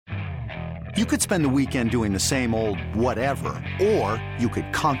You could spend the weekend doing the same old whatever, or you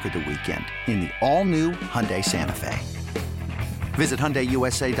could conquer the weekend in the all-new Hyundai Santa Fe. Visit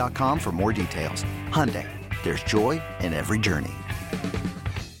HyundaiUSA.com for more details. Hyundai, there's joy in every journey.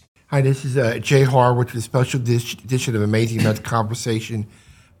 Hi, this is Jay Harwood with a special edition of Amazing Mets Conversation.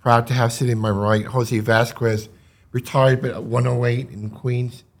 Proud to have sitting to my right Jose Vasquez, retired but at 108 in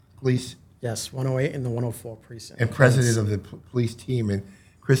Queens Police. Yes, 108 in the 104 precinct. And president of the police team. And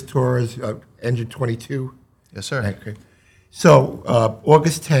Chris Torres, Engine 22. Yes, sir. Okay. So,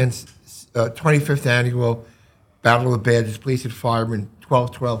 August 10th, 25th annual Battle of the Badges, Police and Firemen,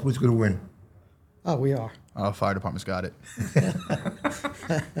 12-12. Who's going to win? Oh, we are. Fire department's got it.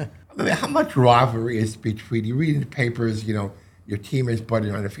 I mean, how much rivalry is between, you read in the papers, you know, your team is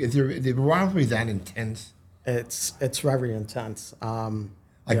butting on the field. Is the rivalry that intense? It's very intense.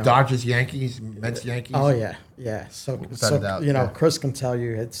 Like Dodgers, Yankees, Mets, Yankees? Oh, yeah. So doubt, you know, yeah. Chris can tell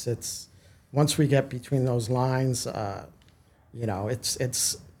you, it's once we get between those lines, you know,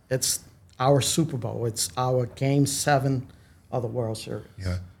 it's our Super Bowl. It's our Game 7 of the World Series.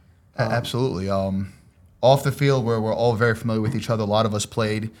 Yeah. Absolutely. Off the field, we're all very familiar with each other. A lot of us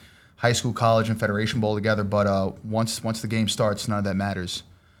played high school, college, and Federation Bowl together, but once the game starts, none of that matters.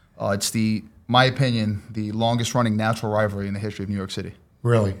 It's my opinion, the longest-running natural rivalry in the history of New York City.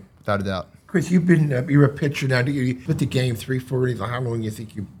 Really? Without a doubt. Chris, you're a pitcher now. You put the game 3-4 innings. How long do you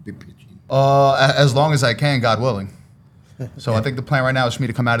think you've been pitching? As long as I can, God willing. So I think the plan right now is for me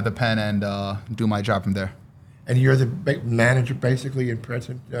to come out of the pen and do my job from there. And you're the manager, basically, in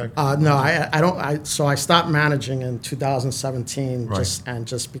present? No, I don't. So I stopped managing in 2017, Right.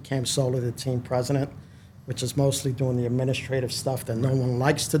 just became solely the team president, which is mostly doing the administrative stuff that no one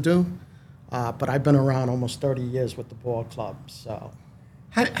likes to do. But I've been around almost 30 years with the ball club. So,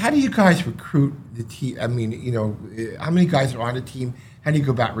 How do you guys recruit the team? I mean, you know, how many guys are on the team? How do you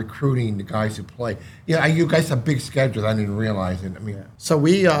go about recruiting the guys who play? Yeah, you guys have big schedules. I didn't realize it. I mean, so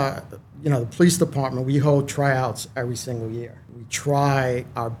we, you know, the police department, we hold tryouts every single year. We try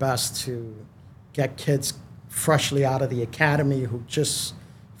our best to get kids freshly out of the academy who just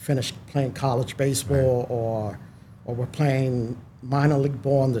finished playing college baseball, or were playing minor league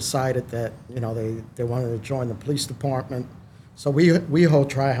ball and decided that, you know, they wanted to join the police department. So we hold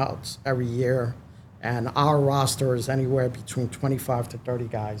tryouts every year, and our roster is anywhere between 25 to 30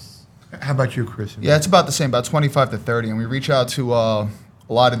 guys. how about you, Chris? Yeah, it's about the same, about 25 to 30, and we reach out to a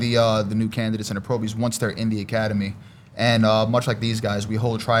lot of the new candidates and the probies once they're in the academy. And much like these guys, we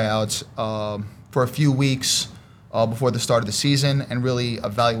hold tryouts for a few weeks before the start of the season and really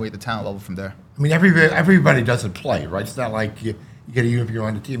evaluate the talent level from there. I mean, everybody doesn't play, right? It's not like you get a uniform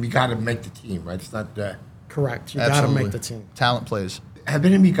on the team. You got to make the team, right? It's not. Correct. You got to Absolutely. make the team. Talent plays. Have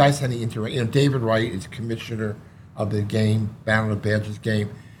any of you guys had any interaction? You know, David Wright is commissioner of the game, Battle of the Badges game,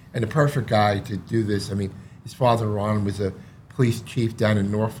 and the perfect guy to do this. I mean, his father, Ron, was a police chief down in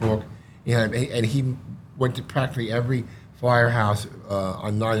Norfolk, and he went to practically every firehouse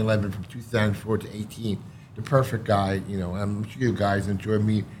on 9/11 from 2004 to 18. The perfect guy, you know. I'm sure you guys enjoy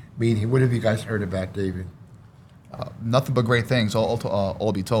meeting him. What have you guys heard about David? Nothing but great things,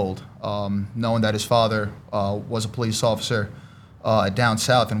 all be told. Knowing that his father was a police officer down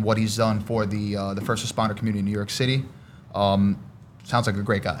south and what he's done for the first responder community in New York City, sounds like a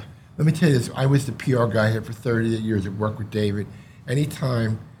great guy. Let me tell you this. I was the PR guy here for 38 years. I worked with David.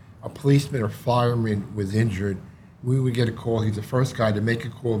 Anytime a policeman or fireman was injured, we would get a call. He's the first guy to make a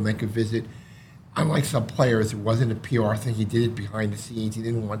call, make a visit. Unlike some players, it wasn't a PR thing. He did it behind the scenes. He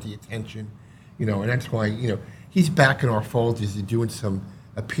didn't want the attention, you know, and that's why, you know, he's back in our fold. He's doing some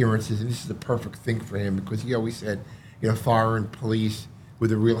appearances, and this is the perfect thing for him because he always said, you know, fire and police were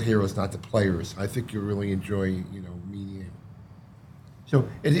the real heroes, not the players. I think you'll really enjoy, you know, meeting him. So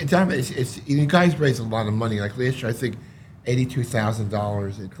it's you guys raise a lot of money. Like last year, I think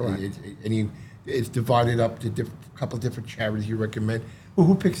 $82,000. And it's divided up to a couple of different charities you recommend. Well,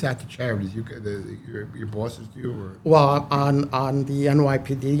 who picks out the charities? Your bosses do, or? Well, on the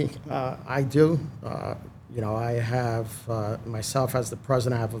NYPD, I do. You know, I have myself as the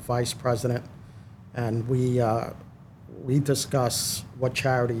president. I have a vice president, and we discuss what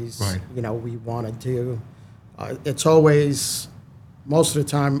charities Right. you know we want to do. It's always, most of the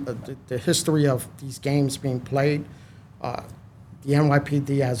time, the history of these games being played. The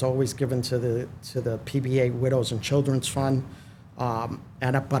NYPD has always given to the PBA Widows and Children's Fund,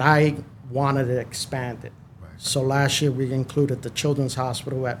 but I wanted to expand it. Right. So last year we included the Children's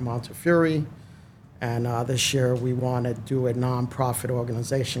Hospital at Montefiore, and this year we want to do a nonprofit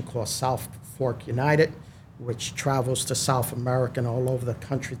organization called South Fork United, which travels to South America and all over the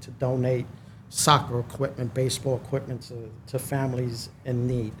country to donate soccer equipment, baseball equipment to families in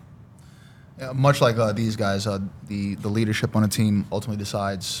need. Much like these guys, the leadership on a team ultimately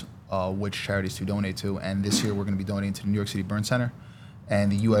decides which charities to donate to. And this year we're going to be donating to the New York City Burn Center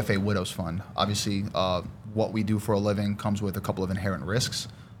and the UFA Widows Fund. Obviously, what we do for a living comes with a couple of inherent risks,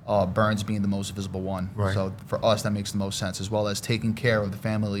 burns being the most visible one. Right. So for us, that makes the most sense, as well as taking care of the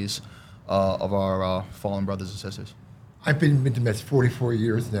families of our fallen brothers and sisters. I've been with the Mets 44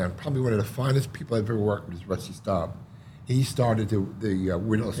 years now. Probably one of the finest people I've ever worked with is Rusty Staub. He started the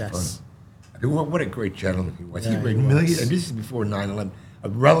Widows Fund. I mean, what a great gentleman he was. Yeah, He made he millions, was. and this is before 9/11. A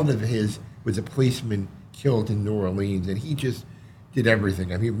relative of his was a policeman killed in New Orleans, and he just did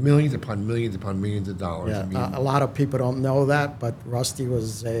everything. I mean, millions upon millions upon millions of dollars. Yeah, I mean, a lot of people don't know that, but Rusty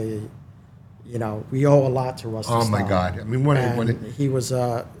was we owe a lot to Rusty. oh my Staub. God! I mean, He was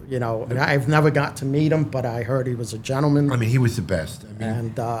and I've never got to meet him, but I heard he was a gentleman. I mean, he was the best. I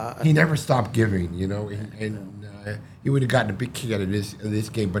mean, and he never stopped giving. And he would have gotten a big kick out of this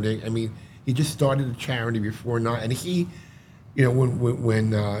game. But I mean, he just started a charity before and he,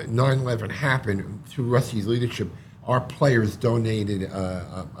 when 9/11 happened, through Rusty's leadership, our players donated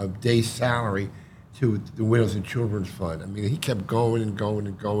a day's salary to the Widows and Children's Fund. I mean, he kept going and going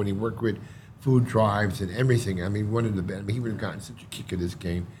and going. He worked with food drives and everything. I mean, one of the best. I mean, he would have gotten such a kick at this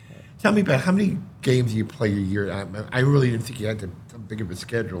game. Tell me about how many games you play a year. I really didn't think you had so big of a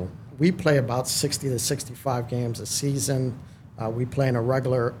schedule. We play about 60 to 65 games a season. We play in a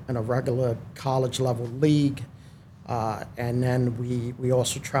regular college level league, and then we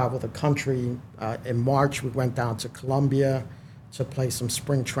also travel the country. In March, we went down to Colombia to play some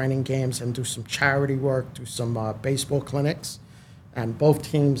spring training games and do some charity work, do some baseball clinics. And both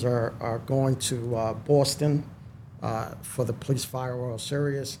teams are going to Boston for the Police Fire World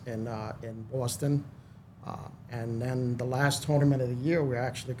Series in Boston. And then the last tournament of the year, we're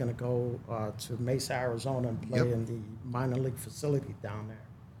actually going to go to Mesa, Arizona, and play in the minor league facility down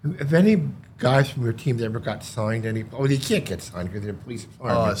there. Have any guys from your team that ever got signed? They can't get signed because they're police and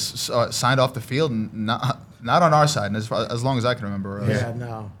fire. Signed off the field, not on our side, and as long as I can remember. Yeah,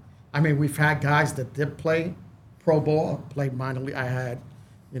 no. I mean, we've had guys that did play pro ball, played minor league.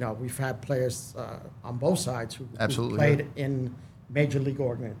 We've had players on both sides who played in major league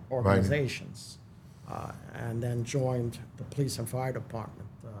organizations. And then joined the police and fire department.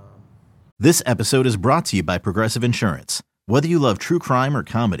 This episode is brought to you by Progressive Insurance. Whether you love true crime or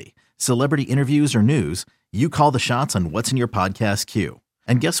comedy, celebrity interviews or news, you call the shots on what's in your podcast queue.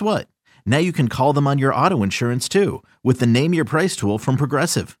 And guess what? Now you can call them on your auto insurance too with the Name Your Price tool from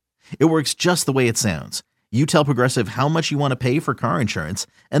Progressive. It works just the way it sounds. You tell Progressive how much you want to pay for car insurance,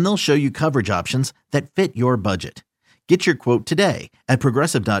 and they'll show you coverage options that fit your budget. Get your quote today at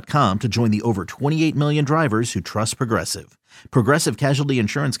Progressive.com to join the over 28 million drivers who trust Progressive. Progressive Casualty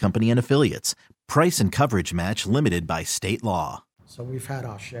Insurance Company and Affiliates. Price and coverage match limited by state law. So we've had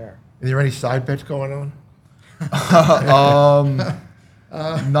our share. Are there any side bets going on?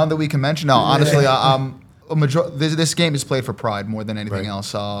 None that we can mention. No, honestly, this game is played for pride more than anything else.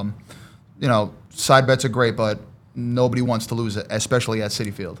 Side bets are great, but nobody wants to lose it, especially at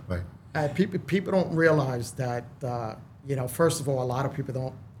Citi Field. Right. People don't realize that, first of all, a lot of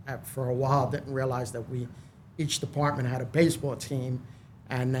people for a while didn't realize that each department had a baseball team,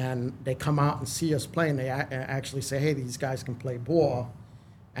 and then they come out and see us play, and they actually say, hey, these guys can play ball,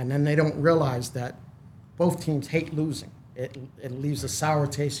 and then they don't realize that both teams hate losing. It leaves a sour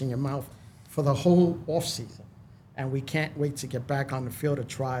taste in your mouth for the whole offseason, and we can't wait to get back on the field to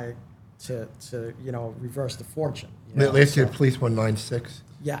try to reverse the fortune. Last year, the police won 9-6.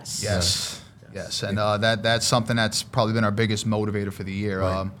 Yes. And that's something that's probably been our biggest motivator for the year.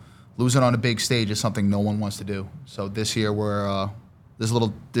 Right. Losing on a big stage is something no one wants to do. So this year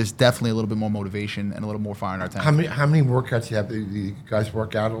there's definitely a little bit more motivation and a little more fire in our tank. How many workouts do you have? Do you guys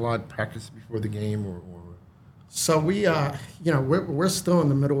work out a lot, practice before the game, or? So we're still in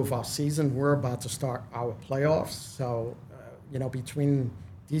the middle of our season. We're about to start our playoffs. So between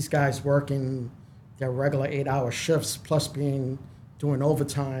these guys working their regular 8-hour shifts plus doing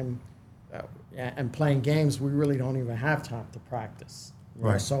overtime and playing games, we really don't even have time to practice.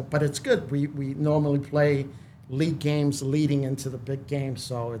 Right. So, but it's good. We normally play league games leading into the big game,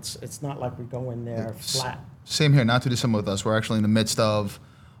 so it's not like we go in there flat. Same here, not too dissimilar with us. We're actually in the midst of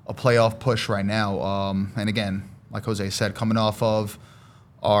a playoff push right now. And again, like Jose said, coming off of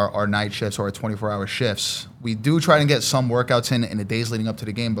our night shifts or our 24-hour shifts, we do try to get some workouts in the days leading up to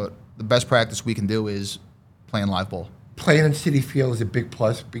the game, but the best practice we can do is playing live ball. Playing in Citi Field is a big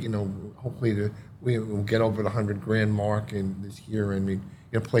plus. But, hopefully we'll get over the $100,000 mark in this year, and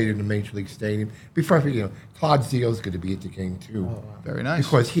played in the Major League Stadium. Before Todd Zeal's going to be at the game too. Oh, wow. Very nice.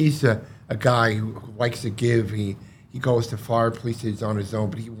 Because he's a guy who likes to give. He he goes to fire police. He's on his own,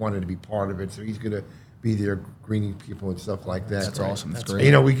 but he wanted to be part of it, so he's going to be there greeting people and stuff like that. That's awesome. That's great.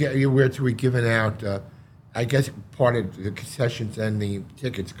 You know, we're giving out. I guess part of the concessions and the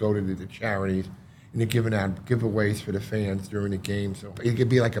tickets go to the charities, and they're giving out giveaways for the fans during the game. So it could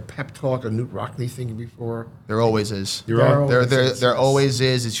be like a pep talk, a Newt Rockney thing before. There always is. There always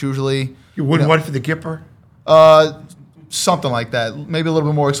is. It's usually you wouldn't want for the Gipper. Something like that. Maybe a little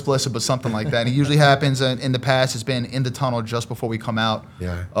bit more explicit, but something like that. And it usually happens. In the past, it's been in the tunnel just before we come out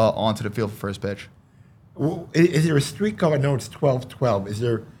onto the field for first pitch. Well, is there a streak going? I know it's 12-12. Is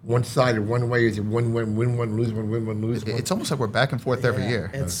there one-sided, one way? Is it win one, lose one, win one, lose one? It's almost like we're back and forth every year.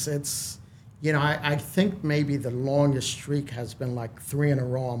 It's you know, I think maybe the longest streak has been like 3 in a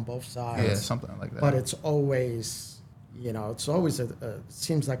row on both sides. Yeah, something like that. But it's always, you know, it's always it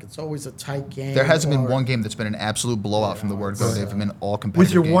seems like it's always a tight game. There hasn't been one game that's been an absolute blowout from the word go. They've been all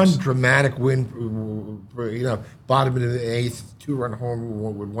competitive Was there one games. dramatic win, you know, bottom of the eighth, 2-run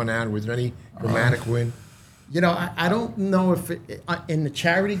home with one out? Was there any dramatic win? You know, I don't know if in the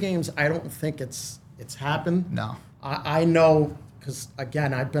charity games, I don't think it's happened. No. I know because,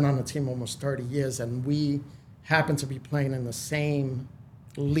 again, I've been on the team almost 30 years, and we happen to be playing in the same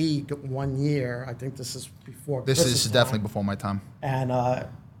league one year. I think this is before This Chris's is time. definitely before my time. And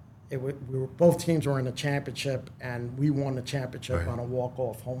we were both teams were in the championship, and we won the championship on a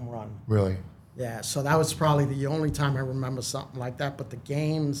walk-off home run. Really? Yeah, so that was probably the only time I remember something like that. But the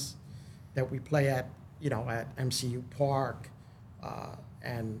games that we play at, you know, at MCU Park,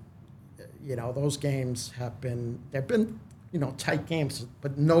 and you know, those games they've been, you know, tight games,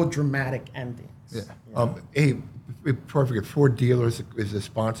 but no dramatic endings. Yeah. You know? Hey, before I forget, Ford Dealers is a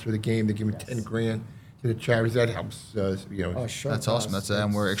sponsor of the game. They give me $10,000 to the charities. That helps, you know. Oh, sure. That's awesome.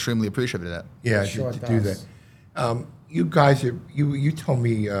 And we're extremely appreciative of that. Yeah, Sure to it do does. that. You guys, you told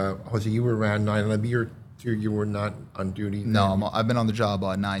me, Jose, you were around 9/11. You were not on duty. No, I've been on the job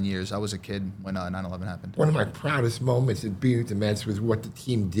 9 years. I was a kid when 9/11 happened. One of my proudest moments at being at the Mets was what the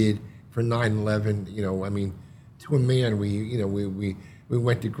team did for 9/11. You know, I mean, to a man, we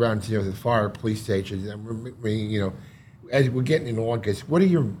went to ground zero, the fire police station, and you know, as we're getting in August, what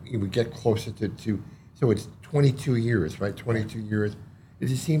are we get closer to? So it's 22 years, right? 22 years.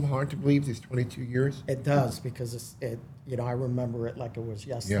 Does it seem hard to believe it's 22 years? It does, because you know, I remember it like it was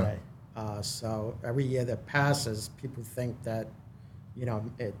yesterday. So every year that passes, people think that, you know,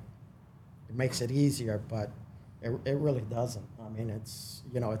 it makes it easier, but it really doesn't. I mean, it's,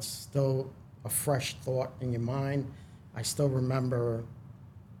 you know, it's still a fresh thought in your mind. I still remember,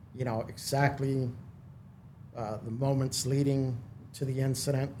 you know, exactly the moments leading to the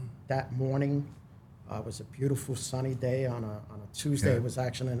incident that morning. It was a beautiful sunny day on a Tuesday. Yeah. It was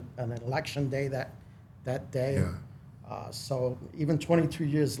actually an election day that day. Yeah. So even 22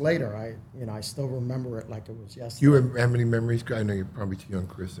 years later, I still remember it like it was yesterday. You have many memories? I know you're probably too young,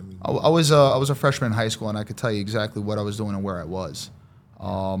 Chris. I mean, I was a freshman in high school, and I could tell you exactly what I was doing and where I was.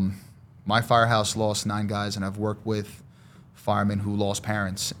 My firehouse lost 9 guys, and I've worked with firemen who lost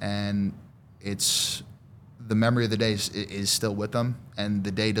parents, and it's the memory of the day is still with them, and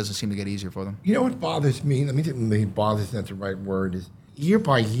the day doesn't seem to get easier for them. you know what bothers me? I mean, bothers is not the right word. Is year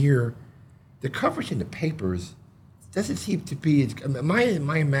by year, the coverage in the papers doesn't seem to be. My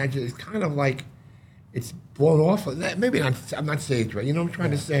imagination is kind of like it's blown off. Maybe not. I'm not saying it right. You know what I'm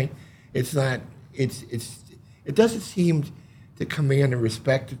trying to say? It's not. It doesn't seem to command the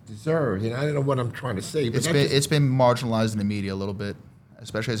respect it deserves. And I don't know what I'm trying to say. But It's been marginalized in the media a little bit,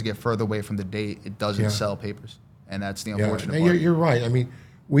 especially as you get further away from the date. It doesn't sell papers, and that's the unfortunate part. You're right. I mean,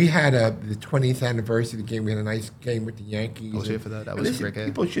 we had the 20th anniversary of the game. We had a nice game with the Yankees. I was here for that. That was a great game.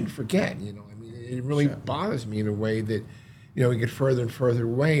 People shouldn't forget. You know, I mean, it really bothers me in a way that, you know, we get further and further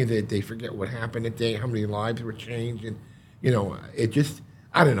away that they forget what happened that day, how many lives were changed, and you know, it just,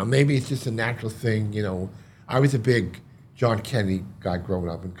 I don't know. Maybe it's just a natural thing. You know, I was a big John Kennedy guy growing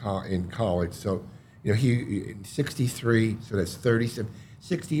up in college, so you know, he in '63, so that's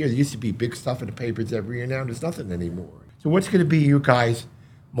 60 years. There used to be big stuff in the papers every year. Now there's nothing anymore. So what's going to be you guys'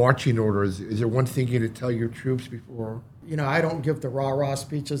 marching orders? Is there one thing you're going to tell your troops before? You know, I don't give the rah-rah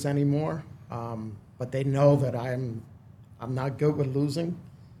speeches anymore, but they know that I'm not good with losing.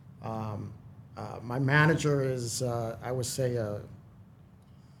 My manager is, I would say, a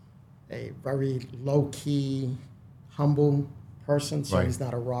very low-key, humble person, so Right. he's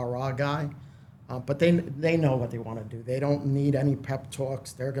not a rah-rah guy. But they know what they want to do. They don't need any pep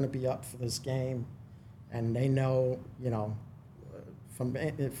talks. They're going to be up for this game, and they know, you know, from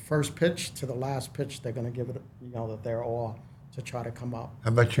first pitch to the last pitch, they're going to give it, you know, that they're all to try to come up. How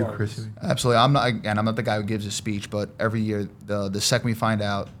about you, close. Chris? Absolutely. I'm not the guy who gives a speech, but every year, the second we find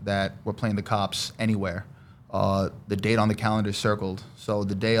out that we're playing the cops anywhere, the date on the calendar is circled. So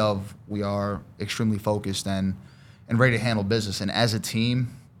the day of, we are extremely focused and ready to handle business. And as a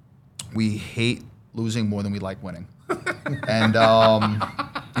team, we hate losing more than we like winning. And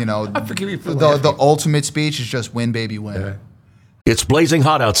the ultimate speech is just win, baby, win. Yeah. It's blazing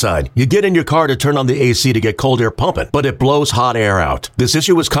hot outside. You get in your car to turn on the AC to get cold air pumping, but it blows hot air out. This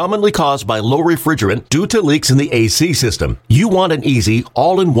issue is commonly caused by low refrigerant due to leaks in the AC system. You want an easy,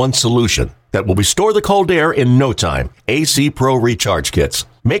 all-in-one solution that will restore the cold air in no time. AC Pro Recharge Kits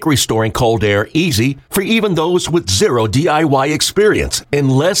make restoring cold air easy for even those with zero DIY experience in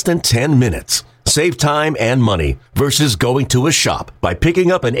less than 10 minutes. Save time and money versus going to a shop by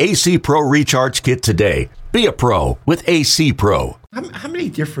picking up an AC Pro Recharge Kit today. Be a pro with AC Pro. How many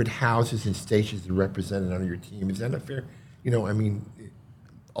different houses and stations are represented on your team? Is that a fair?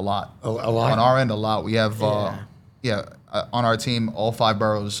 A lot. A lot? On our end, a lot. We have, on our team, all 5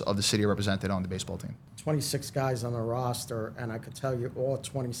 boroughs of the city are represented on the baseball team. 26 guys on the roster, and I could tell you all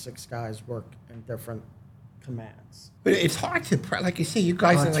 26 guys work in different commands. But it's hard to, like you say, you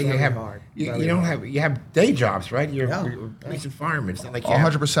guys it's you very have hard. you have day jobs, right? You're police and firemen. It's not like you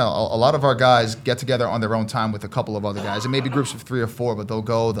have- 100%. A lot of our guys get together on their own time with a couple of other guys. It may be groups of 3 or 4, but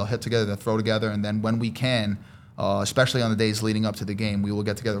they'll hit together, they'll throw together, and then when we can, especially on the days leading up to the game, we will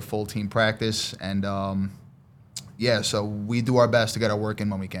get together full team practice. And so we do our best to get our work in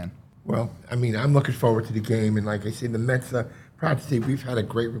when we can. Well, I'm looking forward to the game, and like I said, the Mets. Proud to say we've had a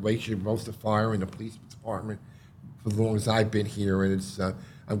great relationship, both the fire and the police department, for as long as I've been here, and it's I'm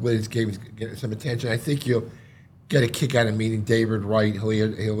glad this game is getting some attention. I think you'll get a kick out of meeting David Wright. He'll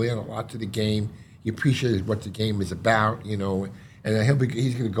add a lot to the game. He appreciates what the game is about, and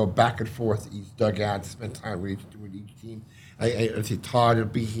he's going to go back and forth to each dugout, spend time with each team. I see Todd will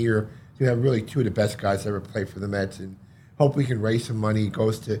be here. We have really 2 of the best guys ever played for the Mets, and hope we can raise some money. It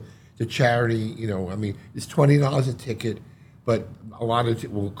goes to charity. It's $20 a ticket, but a lot of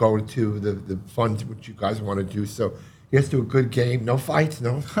it will go to the funds which you guys want to do. So you guys do a good game. No fights,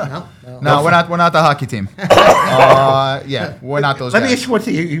 no. No, we're not the hockey team. We're not those Let guys. me ask you one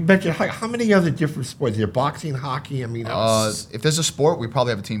thing. You mentioned how many other different sports? Is there boxing, hockey? If there's a sport, we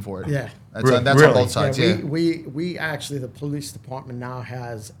probably have a team for it. Yeah. That's on Really? both sides. Yeah. We actually, the police department now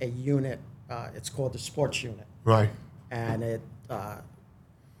has a unit. It's called the sports unit, right. and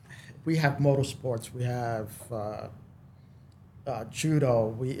we have motorsports. We have judo.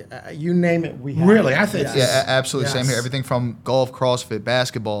 We you name it. We have Really? it. I think Yes. Yeah, absolutely. Yes. Same here. Everything from golf, CrossFit,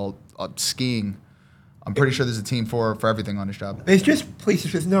 basketball, skiing. I'm pretty sure there's a team for everything on this job. There's just police.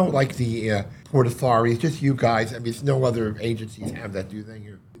 There's no like the Port Authority. It's just you guys. It's no other agencies have that, do they?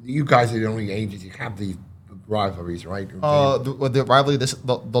 You guys are the only agencies have these rivalries, right? The rivalry,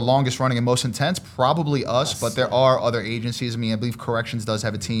 the longest running and most intense, probably us. But there are other agencies. I believe Corrections does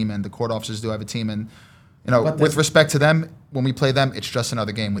have a team, and the court officers do have a team. And with respect to them, when we play them, it's just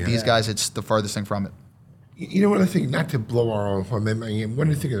another game. With these guys, it's the furthest thing from it. One of the things, not to blow our own horn, one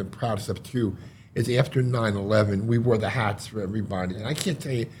of the things I'm proudest of too is after 9/11, we wore the hats for everybody. And I can't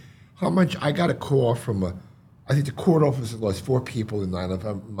tell you how much I got a call from I think the court officer lost 4 people in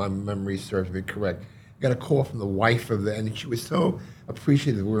 9/11, my memory serves me correct. I got a call from the wife of and she was so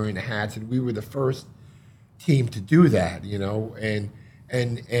appreciative of wearing the hats, and we were the first team to do that, and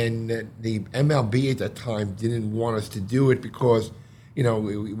the MLB at that time didn't want us to do it because,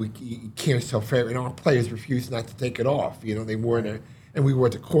 we can't sell fair, and our players refused not to take it off. They wore it, and we were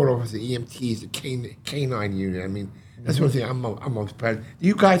at the court office, the EMTs, the K9 unit. That's one thing I'm most proud of. Do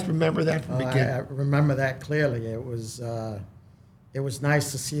you guys remember that from the beginning? I remember that clearly. It was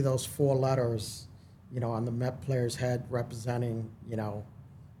nice to see those 4 letters, on the Met player's head representing,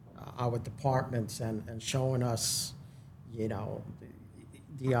 our departments and showing us,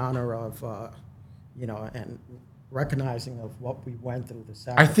 the honor of, and recognizing of what we went through, the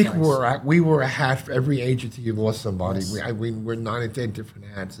I sacrifice. think we wore a hat for every agency you lost somebody. Yes. We're 9 or 10 different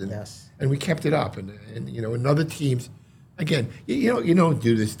hats, and we kept it up. And in other teams, again, you don't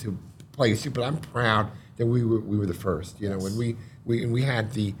do this to players, but I'm proud that we were the first. When we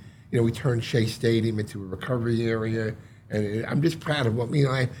had the, we turned Shea Stadium into a recovery area, and I'm just proud of what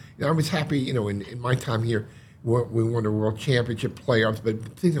I was happy. In my time here, we won the World Championship playoffs, but the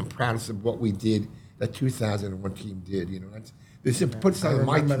thing I'm proudest of what we did. That 2001 team did, this puts on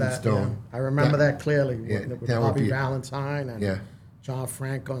my tombstone. I remember that clearly with Bobby be Valentine and John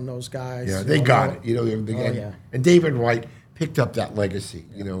Franco and those guys. Yeah, they got it. And David Wright picked up that legacy,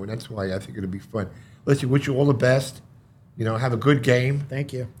 and that's why I think it'll be fun. Listen, wish you all the best. Have a good game.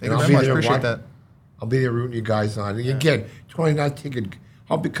 Thank you. Thank you very much. Appreciate that. I'll be there rooting you guys on. And again, $29 ticket.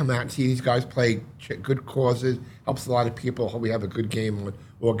 Hope you come out and see these guys play good causes. Helps a lot of people. Hope we have a good game on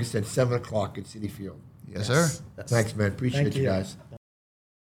August at 7 o'clock at Citi Field. Yes, sir. Yes. Thanks, man. Appreciate Thank you you. guys.